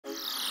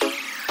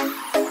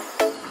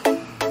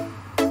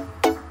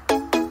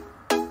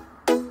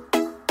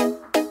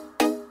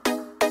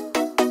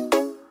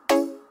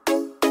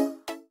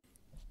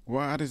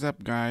What is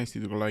up, guys?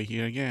 Kucoin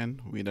here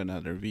again with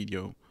another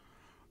video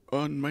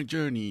on my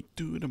journey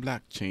to the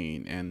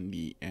blockchain and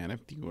the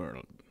NFT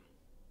world.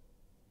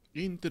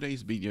 In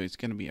today's video, it's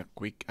gonna be a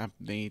quick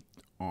update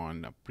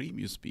on a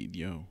previous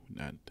video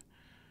that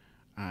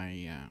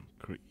I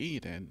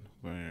created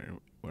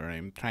where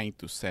I'm trying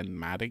to send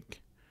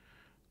MATIC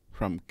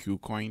from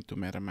Kucoin to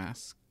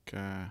Metamask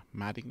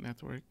MATIC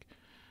Network.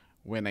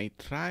 When I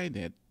tried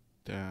it,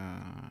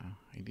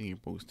 I think I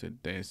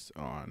posted this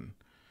on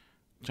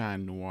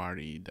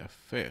January the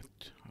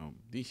 5th of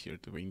this year,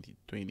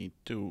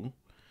 2022.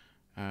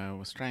 I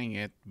was trying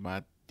it,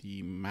 but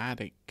the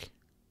MATIC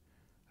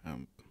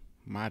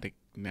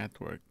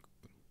network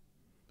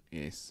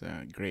is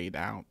grayed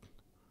out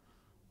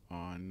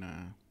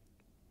on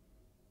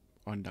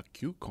the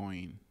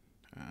Kucoin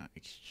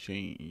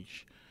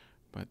exchange.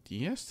 But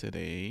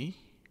yesterday,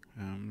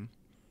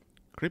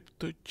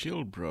 Crypto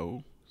Chill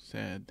Bro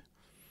said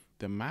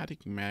the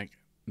MATIC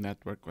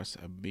network was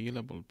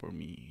available for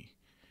me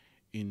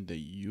in the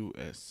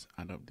US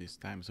out of this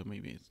time, so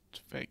maybe it's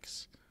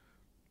fixed.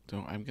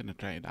 So I'm gonna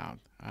try it out.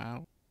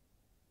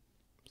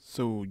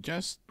 So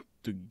just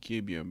to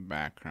give you a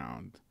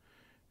background,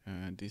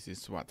 this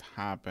is what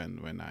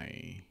happened when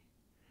I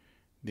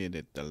did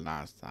it the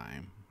last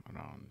time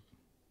around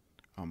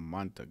a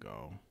month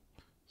ago.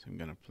 So I'm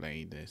gonna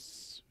play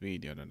this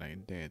video that I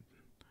did.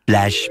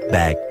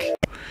 Flashback.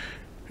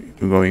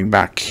 Going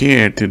back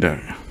here to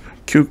the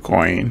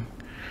Kucoin,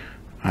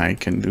 I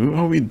can do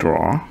a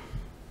withdraw,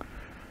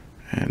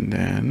 and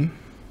then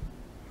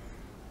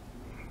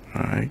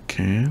I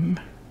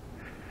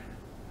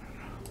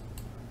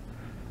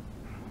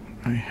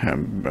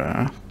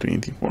have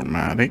 24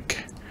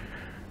 MATIC,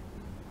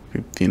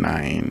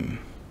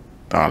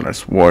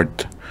 $59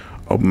 worth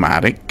of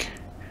MATIC,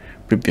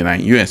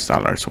 $59 US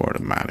worth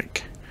of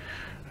MATIC,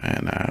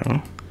 and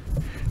I'll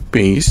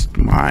paste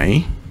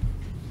my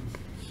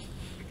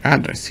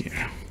address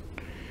here,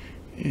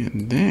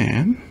 and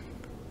then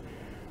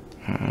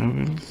I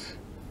will.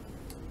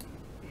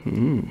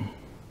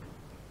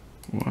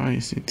 Why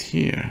is it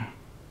here?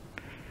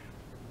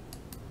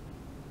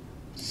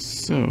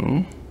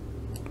 So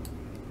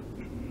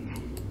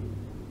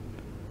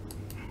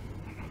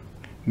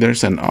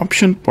there's an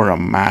option for a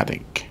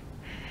MATIC,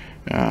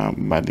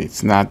 but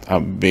it's not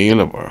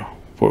available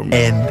for me.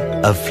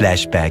 End of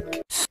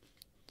flashback.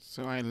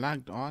 So I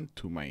logged on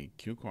to my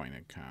Kucoin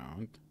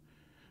account.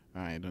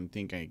 I don't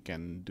think I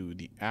can do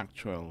the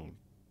actual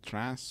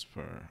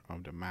transfer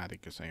of the MATIC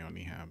because I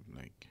only have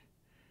like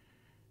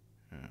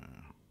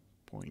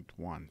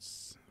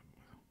 0.1,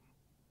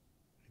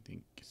 I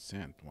think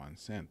 1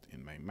 cent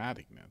in my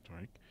MATIC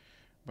network.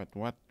 But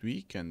what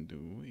we can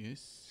do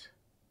is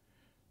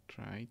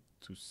try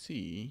to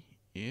see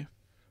if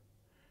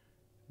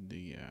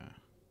the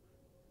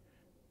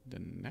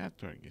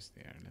network is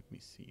there. Let me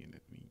see.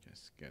 Let me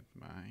just get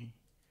my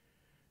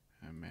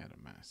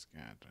Metamask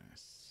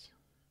address.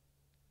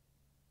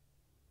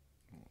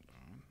 Hold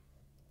on.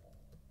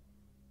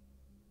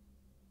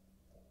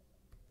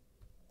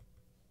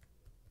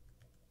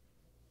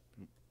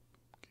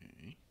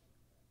 Okay.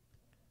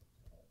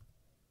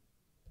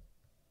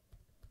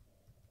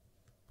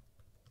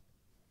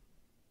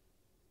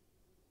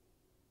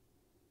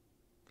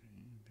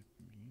 Let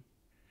me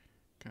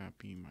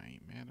copy my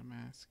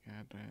Metamask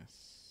address,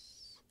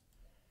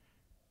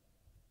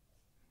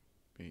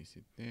 paste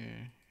it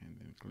there, and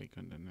then click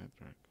on the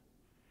network.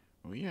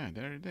 Oh yeah,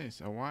 there it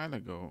is. A while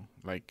ago,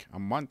 like a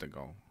month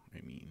ago,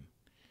 I mean,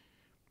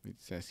 it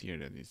says here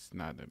that it's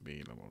not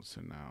available,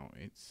 so now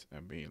it's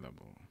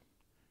available.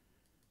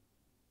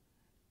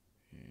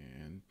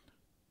 And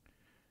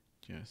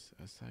just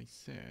as I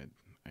said,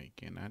 I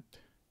cannot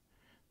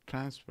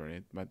transfer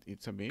it, but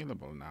it's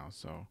available now.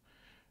 So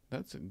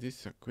this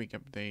is a quick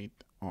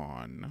update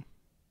on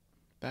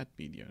that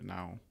video.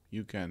 Now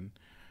you can,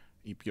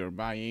 if you're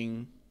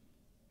buying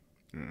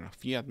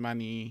fiat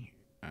money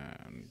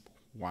and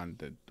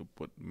wanted to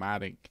put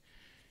MATIC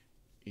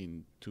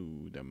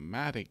into the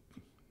MATIC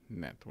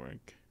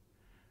network,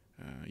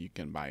 you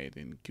can buy it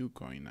in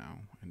Kucoin now,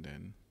 and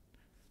then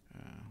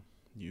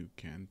you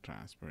can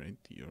transfer it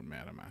to your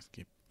Metamask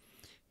if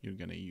you're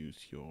gonna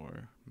use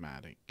your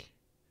MATIC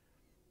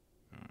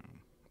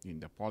in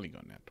the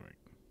Polygon network.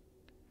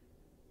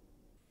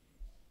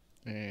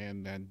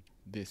 And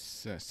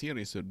this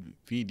series of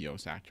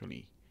videos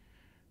actually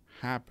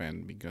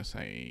happened because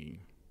I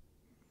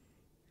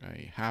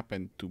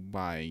happened to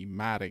buy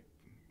MATIC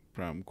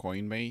from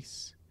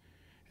Coinbase,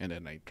 and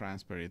then I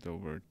transferred it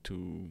over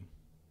to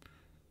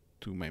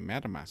my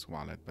Metamask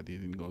wallet, but it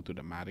didn't go to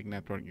the MATIC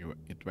network.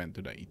 It went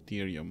to the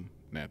Ethereum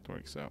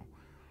network. So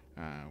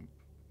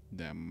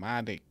the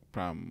MATIC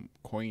from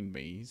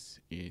Coinbase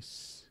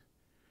is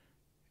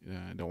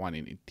the one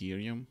in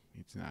Ethereum.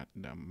 It's not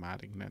the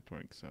MATIC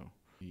network. So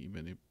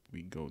even if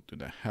we go to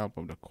the help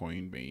of the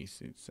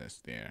Coinbase, it says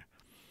there,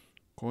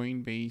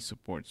 Coinbase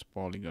supports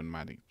Polygon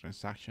MATIC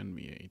transaction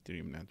via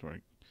Ethereum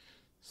network.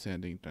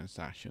 Sending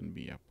transaction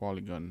via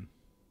Polygon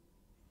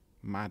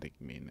MATIC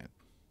mainnet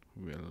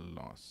will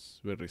loss,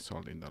 will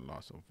result in the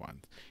loss of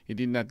funds. It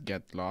did not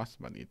get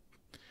lost, but it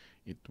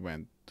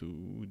went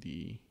to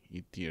the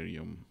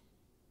Ethereum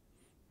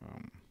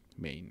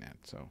mainnet.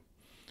 So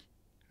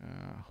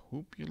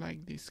hope you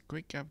like this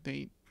quick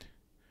update.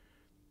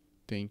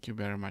 Thank you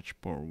very much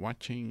for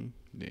watching.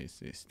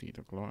 This is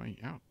Tito Chloe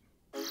out.